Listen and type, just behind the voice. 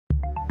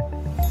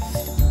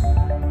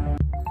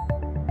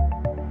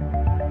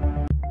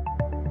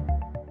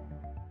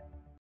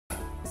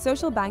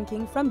social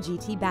banking from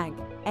GT Bank.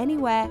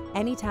 Anywhere,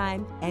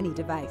 anytime, any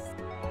device.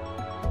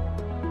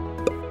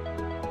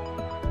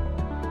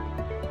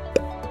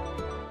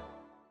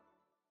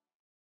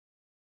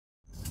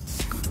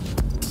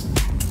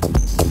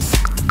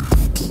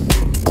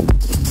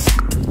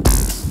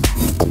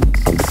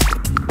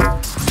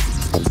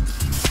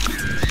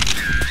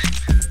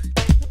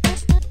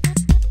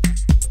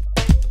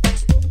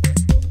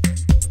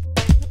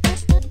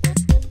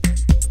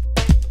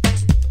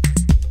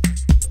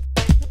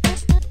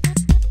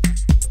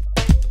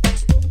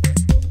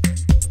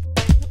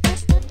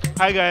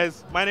 Hi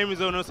guys, my name is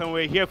Onos and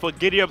we're here for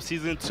Gidi Up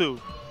Season 2.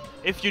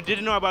 If you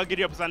didn't know about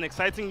Gidi Up, it's an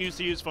exciting new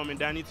series from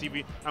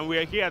NdaniTV, and we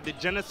are here at the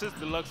Genesis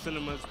Deluxe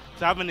Cinemas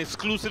to have an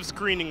exclusive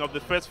screening of the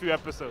first few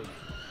episodes.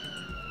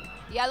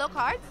 Yellow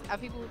cards are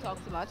people who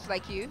talk too much,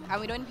 like you, and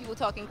we don't need people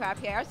talking crap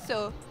here,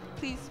 so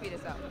please speed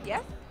us up,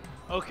 yes?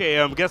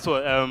 Okay, guess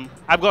what?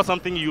 I've got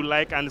something you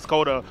like, and it's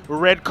called a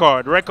red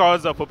card. Red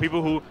cards are for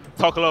people who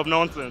talk a lot of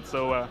nonsense,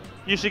 so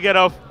you should get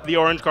off the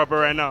orange carpet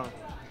right now.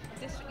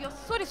 You're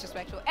so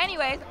disrespectful.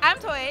 Anyways, I'm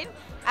Toyin,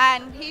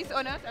 and he's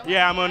Onos.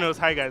 Yeah, I'm Onos.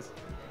 Hi guys.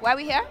 Why are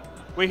we here?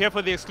 We're here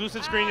for the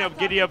exclusive screening of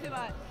Gidi Up.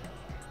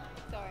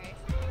 Sorry.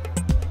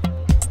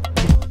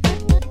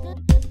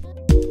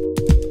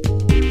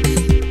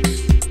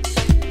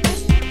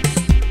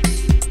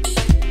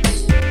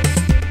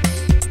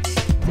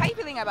 How are you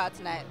feeling about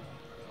tonight?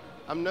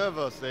 I'm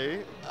nervous,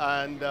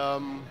 and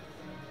I'm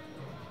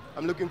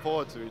looking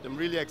forward to it. I'm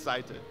really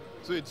excited.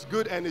 So it's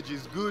good energy,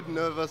 it's good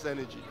nervous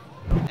energy.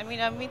 I mean,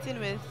 I'm meeting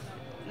with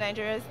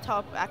Nigeria's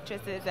top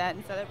actresses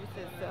and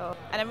celebrities,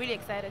 and I'm really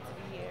excited to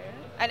be here.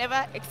 I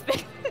never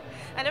expected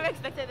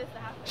this to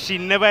happen. She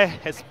never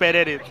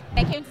expected it.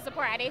 I came to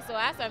support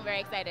Adesoa, so I'm very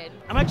excited.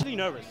 I'm actually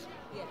nervous.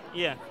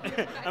 Yeah.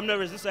 I'm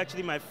nervous. This is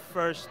actually my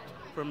first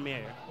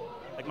premiere,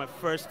 like my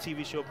first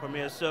TV show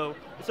premiere, so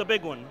it's a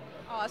big one.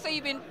 Oh, so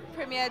you've been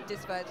premiered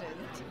this version.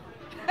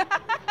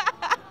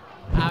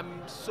 I'm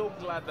so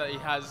glad that he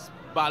has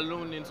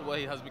ballooned into what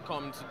he has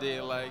become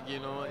today. Like, you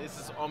know, this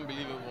is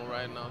unbelievable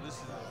right now.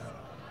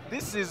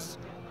 This is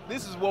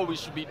what we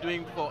should be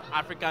doing for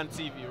African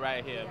TV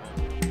right here.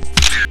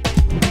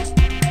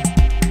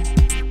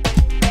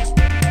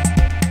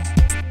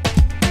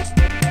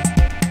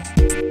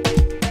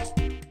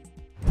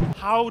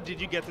 How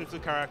did you get into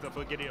character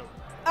for Gidi Up?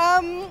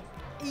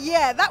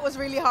 Yeah, that was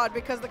really hard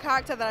because the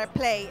character that I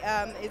play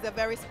is a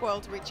very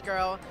spoiled rich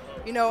girl,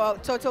 you know, a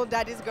total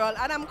daddy's girl,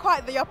 and I'm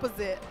quite the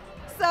opposite.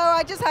 So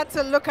I just had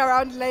to look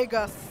around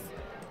Lagos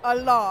a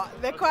lot.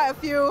 There are quite a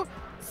few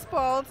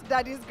spoiled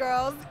daddy's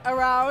girls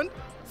around,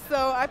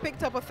 so I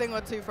picked up a thing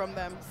or two from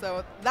them.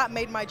 So that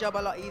made my job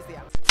a lot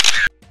easier.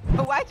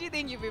 But why do you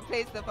think you've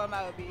replaced the former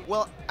Obi?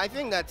 Well, I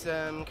think that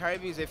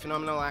Karibi is a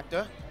phenomenal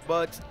actor,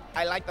 but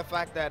I like the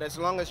fact that as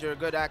long as you're a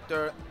good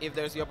actor, if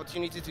there's the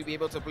opportunity to be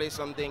able to play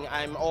something,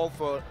 I'm all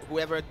for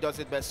whoever does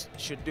it best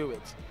should do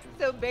it.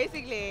 So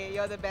basically,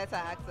 you're the better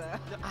actor.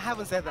 I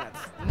haven't said that.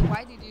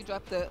 Why did you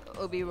drop the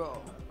Obi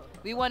role?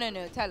 We want to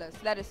know. Tell us.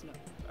 Let us know.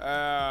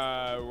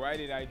 Why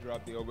did I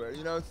drop the Obi?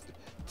 You know,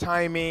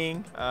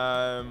 timing, you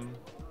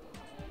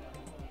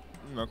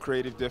know,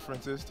 creative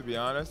differences, to be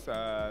honest.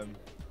 I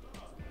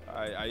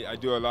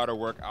do a lot of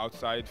work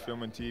outside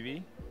film and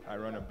TV. I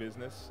run a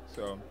business,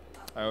 so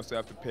I also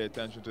have to pay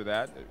attention to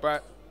that.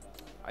 But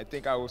I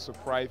think I will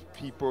surprise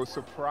people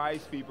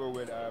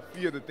with a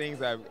few of the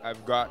things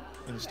I've got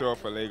in store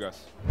for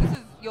Lagos. This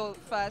is your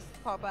first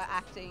proper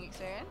acting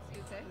experience,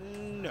 you say?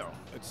 No,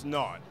 it's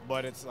not.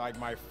 But it's like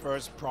my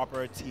first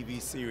proper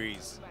TV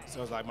series. Right.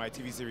 So it's like my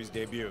TV series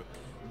debut.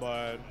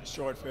 But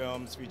short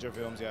films, feature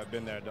films, yeah, I've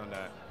been there, done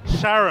that.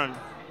 Sharon,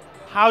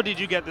 how did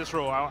you get this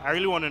role? I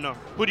really want to know.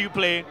 Who do you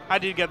play? How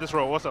did you get this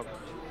role? What's up?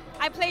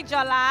 I play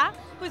Jola,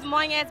 who's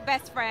Monye's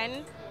best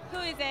friend, who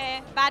is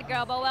a bad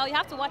girl, but well, you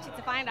have to watch it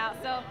to find out,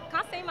 so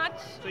can't say much.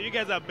 So you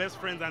guys are best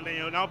friends, and then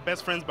you're now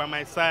best friends by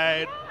my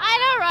side. I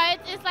know, right?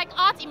 It's like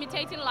art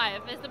imitating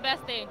life. It's the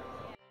best thing.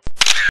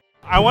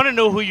 I want to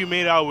know who you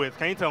made out with.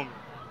 Can you tell me?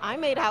 I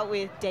made out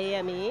with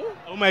Dayemi.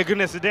 Oh my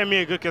goodness, is Demi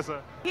a good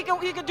kisser? He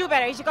could do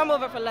better. He should come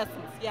over for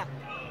lessons. Yeah.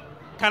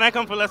 Can I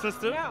come for lessons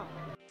too? Yeah.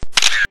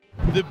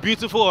 The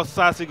beautiful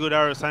Osasi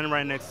Godaro standing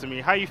right next to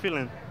me. How are you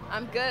feeling?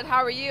 I'm good.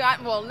 How are you?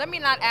 Well, let me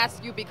not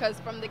ask you because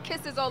from the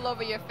kisses all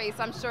over your face,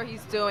 I'm sure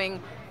he's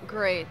doing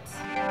great.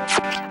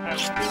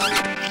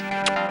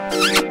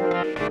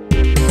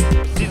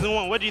 Season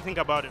 1, what do you think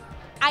about it?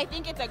 I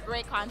think it's a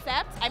great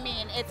concept. I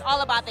mean, it's all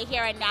about the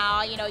here and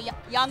now, you know,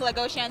 young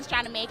Lagosians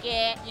trying to make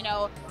it, you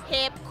know,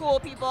 hip, cool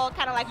people,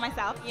 kind of like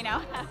myself, you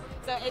know.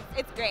 So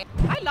it's great.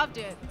 I loved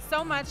it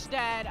so much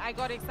that I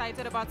got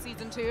excited about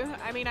season 2.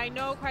 I mean, I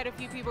know quite a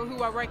few people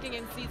who are working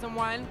in season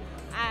 1,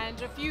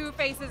 and a few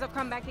faces have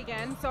come back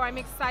again. So I'm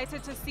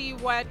excited to see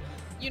what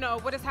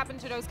has happened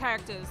to those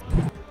characters.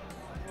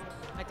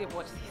 I did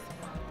watch season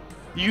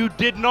 1. You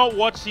did not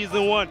watch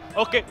season 1.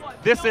 Okay,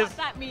 this is. What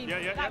that means?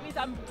 That means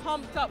I'm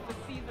pumped up for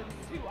season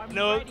 2. I'm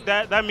no, ready.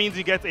 that means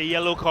you get a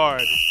yellow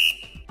card.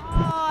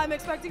 Oh, I'm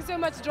expecting so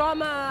much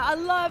drama. I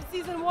love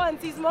season 1.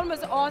 Season 1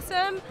 was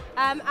awesome,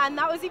 and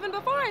that was even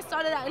before I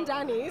started at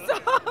Ndani. So,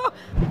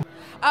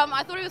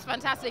 I thought it was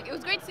fantastic. It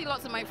was great to see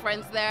lots of my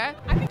friends there.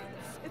 I think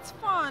it's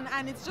fun,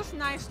 and it's just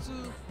nice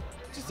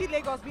to see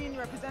Lagos being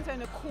represented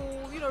in a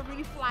cool,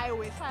 really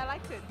flyaway. So I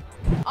liked it.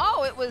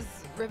 Oh, it was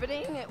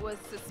riveting. It was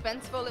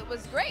suspenseful. It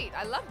was great.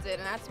 I loved it,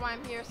 and that's why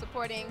I'm here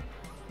supporting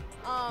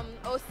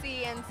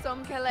OC and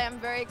Somkele. I'm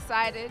very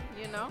excited.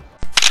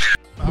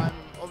 I'm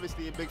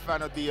obviously a big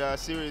fan of the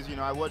series.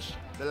 I watched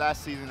the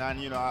last season,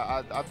 and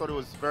I thought it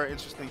was very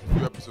interesting. A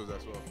few episodes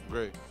as well,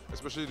 great.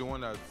 Especially the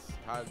one that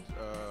had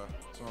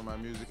some of my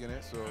music in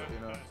it. So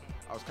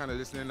I was kind of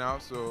listening now.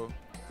 So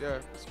yeah,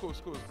 it's cool.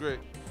 It's great.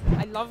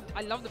 I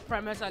love the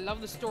premise. I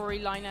love the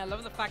storyline. I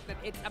love the fact that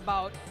it's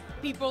about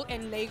people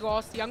in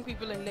Lagos, young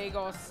people in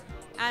Lagos,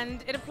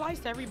 and it applies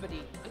to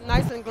everybody.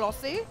 nice and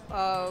glossy,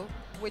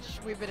 which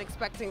we've been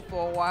expecting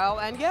for a while.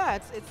 And yeah,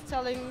 it's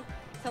telling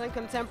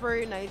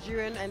contemporary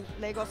Nigerian and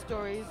Lagos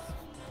stories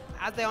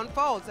as they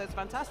unfold. So it's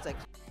fantastic.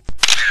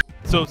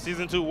 So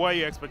season 2, what are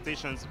your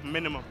expectations,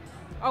 minimum?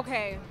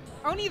 Okay,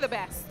 only the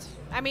best.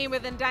 I mean,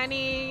 with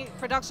Ndani,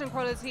 production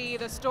quality,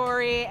 the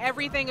story,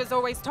 everything is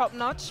always top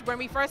notch. When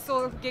we first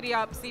saw Gidi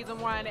Up season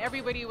 1,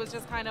 everybody was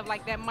just kind of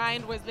like, their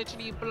mind was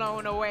literally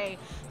blown away.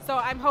 So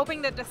I'm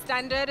hoping that the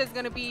standard is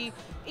going to be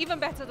even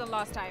better than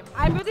last time.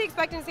 I'm really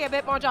expecting to see a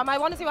bit more drama. I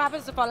want to see what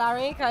happens to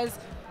Folari, because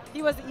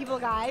he was the evil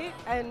guy,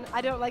 and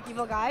I don't like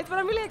evil guys, but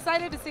I'm really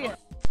excited to see it.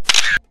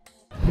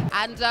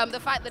 And the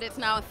fact that it's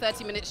now a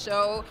 30-minute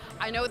show,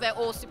 I know they're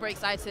all super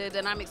excited,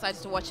 and I'm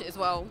excited to watch it as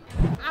well.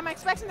 I'm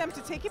expecting them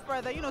to take it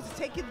further, to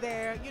take it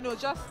there,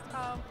 just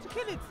to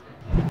kill it.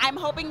 I'm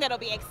hoping that it'll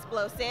be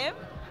explosive.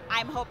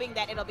 I'm hoping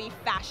that it'll be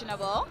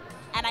fashionable.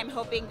 And I'm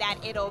hoping that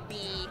it'll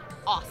be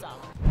awesome.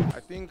 I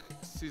think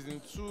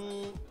season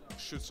 2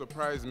 should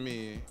surprise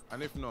me,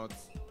 and if not,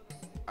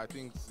 I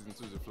think season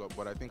 2 is a flop,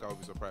 but I think I'll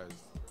be surprised.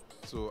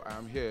 So I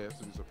am here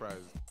to be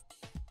surprised.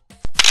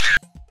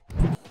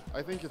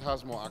 I think it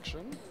has more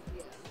action.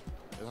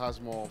 It has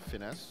more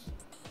finesse.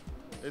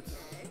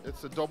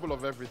 It's a double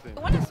of everything.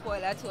 I want to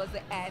spoil it towards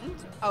the end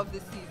of the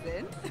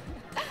season.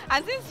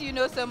 And since you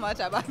know so much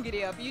about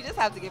Gidi Up, you just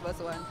have to give us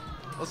one.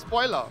 A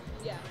spoiler?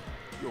 Yeah.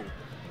 Yo.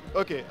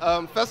 Okay,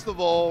 first of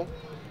all,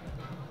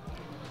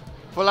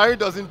 Folari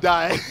doesn't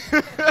die.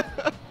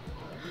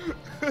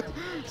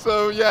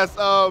 So yes,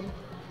 so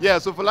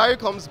Folari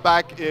comes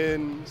back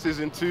in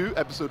season 2,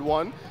 episode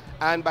 1,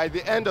 and by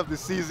the end of the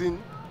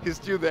season, he's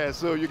still there.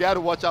 So you got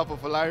to watch out for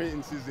Folari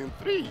in season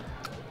 3.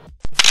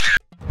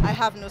 I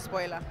have no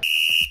spoiler.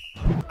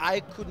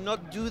 I could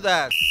not do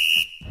that.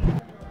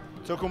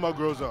 Tokuma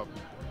grows up.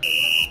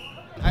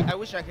 I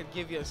wish I could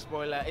give you a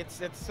spoiler.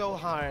 It's so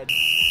hard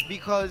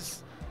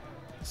because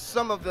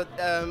some of the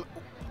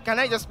can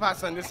I just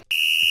pass on this?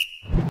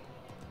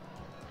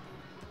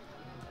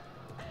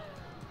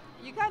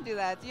 You can't do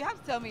that. You have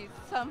to tell me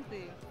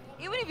something.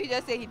 Even if you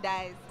just say he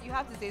dies, you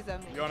have to say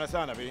something. You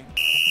understand, Abi?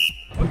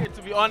 Okay,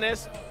 to be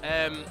honest,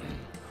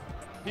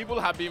 people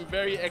have been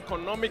very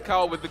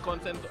economical with the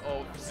content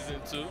of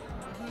season 2.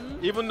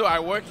 Even though I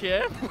work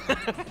here,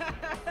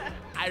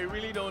 I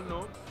really don't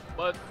know.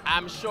 But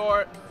I'm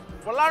sure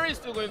Folari is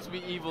still going to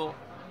be evil.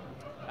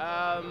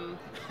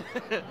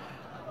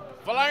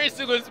 Folari is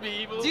still going to be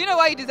evil. Do you know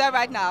what you deserve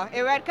right now?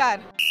 A red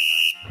card.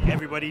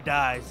 Everybody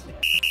dies.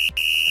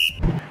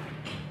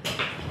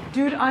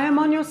 Dude, I am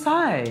on your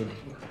side.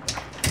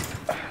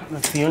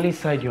 That's the only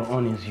side you're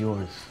on is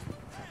yours.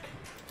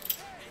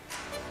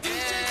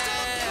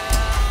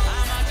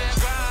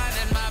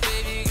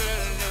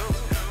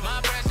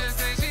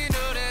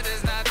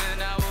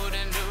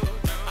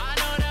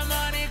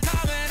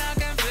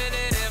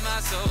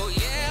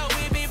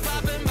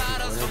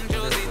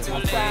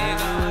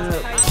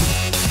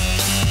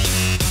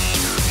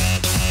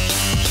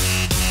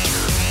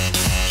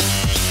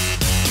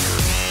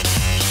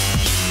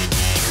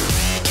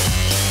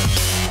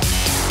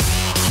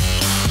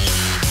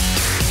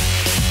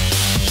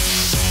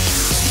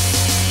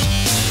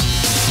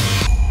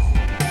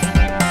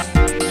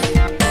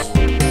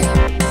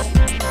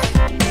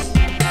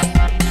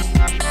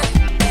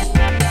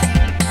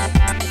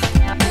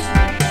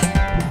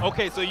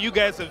 Okay, so you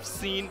guys have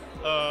seen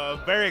a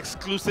very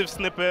exclusive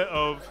snippet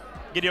of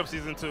Gidi Up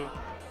Season 2.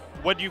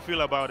 What do you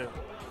feel about it?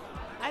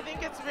 I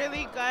think it's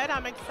really good.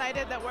 I'm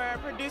excited that we're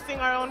producing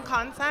our own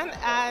content,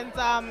 and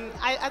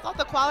I thought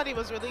the quality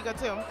was really good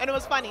too, and it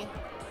was funny.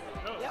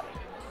 Yep.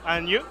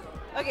 And you?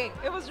 Okay,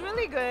 it was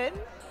really good.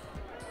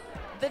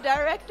 The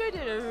director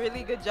did a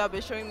really good job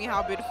of showing me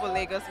how beautiful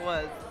Lagos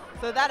was.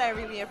 So that I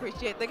really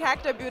appreciate. The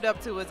character build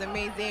up to was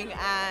amazing,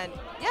 and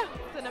yeah,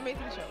 it's an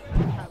amazing show.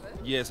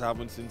 Yes, I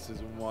haven't seen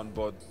season 1,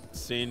 but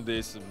seeing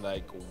this, I'm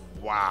like,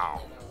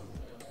 wow.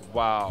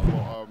 Wow.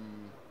 Well,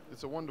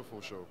 it's a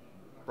wonderful show.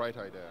 Bright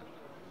idea.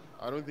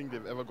 I don't think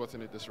they've ever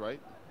gotten it this right.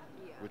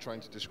 Yeah. We're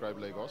trying to describe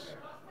Lagos.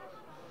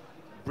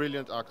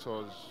 Brilliant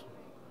actors,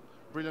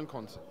 brilliant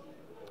content.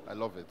 I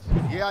love it.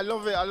 Yeah, I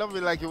love it. I love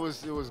it. Like it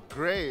was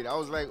great. I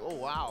was like, oh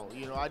wow.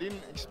 I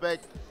didn't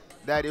expect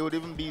that it would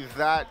even be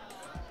that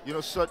you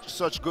know,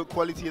 such good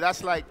quality.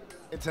 That's like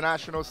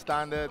international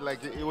standard.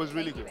 Like it was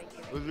really good.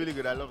 It was really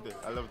good. I loved it.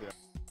 I loved it.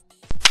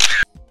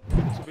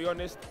 To be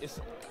honest, it's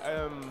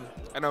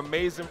an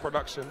amazing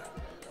production.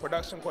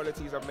 Production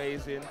quality is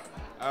amazing.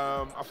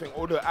 I think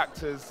all the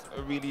actors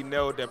really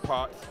nailed their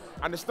parts.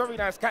 And the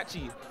storyline's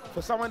catchy.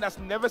 For someone that's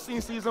never seen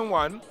season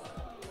 1,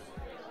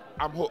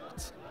 I'm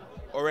hooked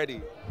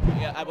already.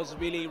 Yeah, I was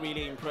really,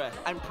 really impressed.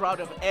 I'm proud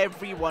of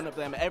every one of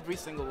them, every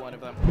single one of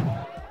them.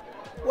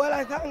 Well,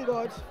 I thank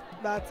God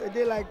that a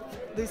day like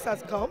this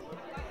has come.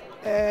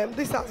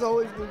 This has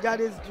always been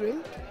Jade's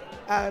dream,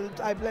 and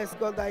I bless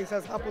God that it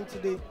has happened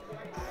today.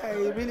 I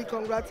really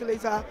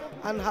congratulate her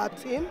and her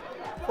team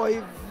for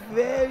a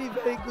very,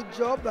 very good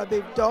job that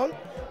they've done.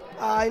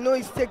 I know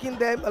it's taking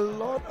them a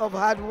lot of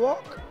hard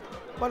work,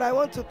 but I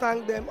want to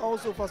thank them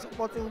also for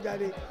supporting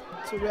Jade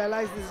to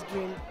realize this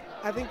dream.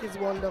 I think it's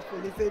wonderful.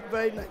 It's a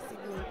very nice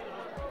signal.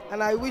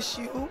 And I wish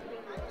you,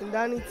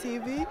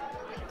 NdaniTV,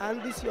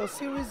 and this your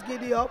series,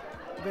 Gidi Up,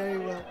 very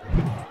well.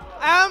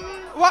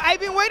 Well, I've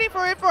been waiting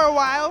for it for a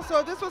while,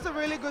 so this was a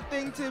really good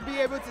thing to be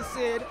able to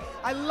see it.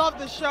 I love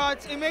the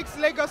shots. It makes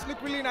Lagos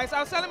look really nice. I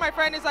was telling my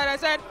friend inside, I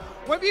said,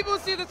 when people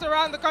see this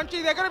around the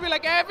country, they're going to be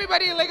like,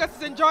 everybody in Lagos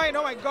is enjoying.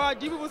 Oh my God,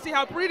 do people see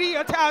how pretty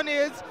your town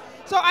is?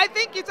 So I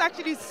think it's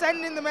actually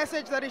sending the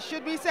message that it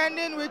should be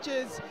sending, which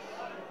is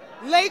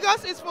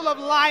Lagos is full of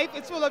life,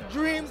 it's full of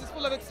dreams, it's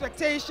full of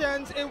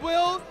expectations. It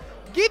will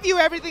give you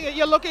everything that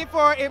you're looking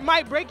for. It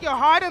might break your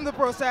heart in the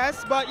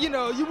process, but you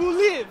know, you will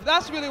live.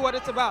 That's really what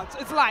it's about.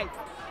 It's life.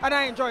 And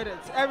I enjoyed it,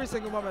 every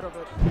single moment of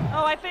it.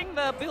 Oh, I think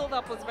the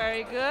build-up was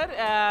very good.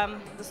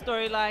 The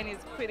storyline is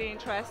pretty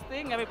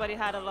interesting. Everybody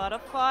had a lot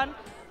of fun.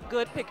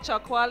 Good picture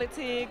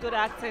quality, good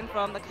acting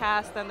from the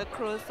cast and the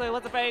crew. So it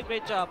was a very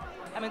great job.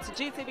 I mean, to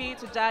GTV,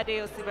 to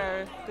Jade,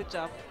 Osibere, good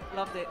job.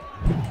 Loved it.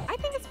 I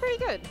think it's pretty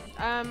good.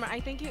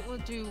 I think it will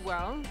do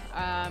well,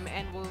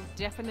 and will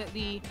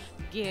definitely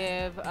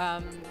give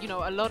you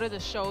know, a lot of the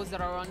shows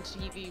that are on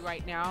TV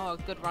right now a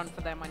good run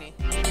for their money.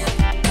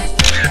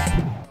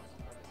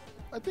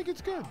 I think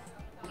it's good.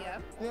 Yeah.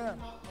 Yeah.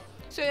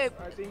 So I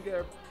think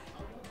there are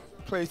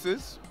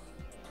places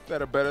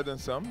that are better than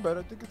some, but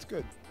I think it's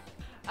good.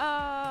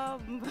 Wow.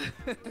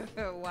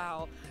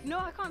 No,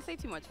 I can't say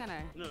too much, can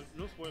I? No,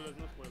 no spoilers,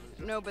 no spoilers.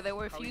 No, but there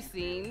were a few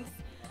scenes.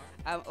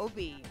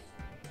 Obi.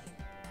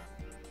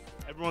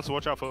 Everyone wants to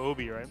watch out for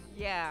Obi, right?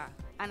 Yeah.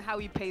 And how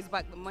he pays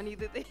back the money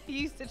that they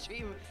used to treat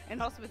him in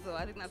hospital.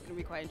 I think that's going to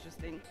be quite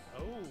interesting.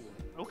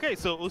 Oh. Okay,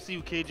 so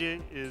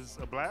OCUKJ is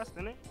a blast,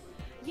 isn't it?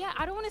 Yeah,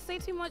 I don't want to say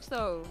too much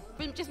though.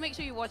 But just make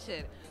sure you watch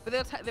it. But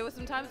there were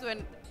some times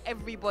when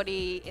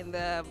everybody in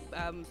the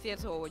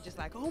theater were just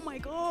like, oh my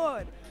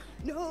God,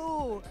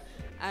 no.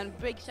 And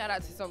big shout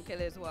out to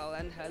Somkele as well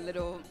and her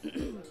little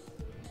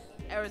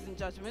errors in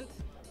judgment.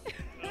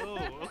 Oh,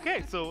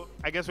 okay. So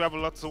I guess we have a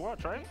lot to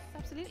watch, right?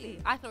 Absolutely.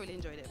 I thoroughly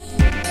enjoyed it.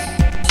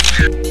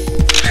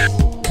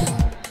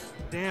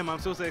 Damn, I'm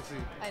so sexy.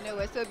 I know,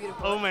 we're so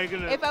beautiful. Oh my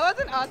goodness. If I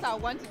wasn't us, I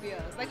would want to be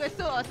us. Like, we're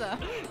so awesome.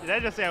 Did I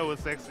just say I was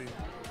sexy?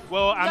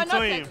 Well, I'm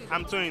Toyin.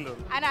 I'm Toyin though.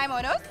 And I'm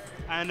Onos.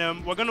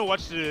 And we're gonna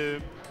watch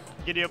the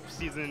Gidi Up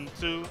season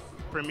 2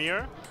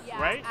 premiere,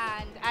 right?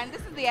 And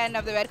this is the end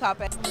of the red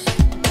carpet.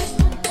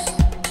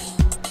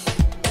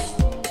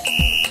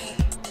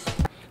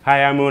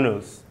 Hi, I'm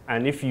Onos.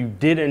 And if you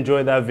did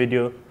enjoy that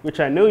video, which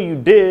I know you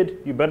did,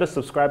 you better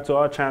subscribe to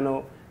our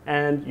channel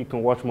and you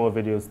can watch more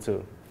videos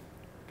too.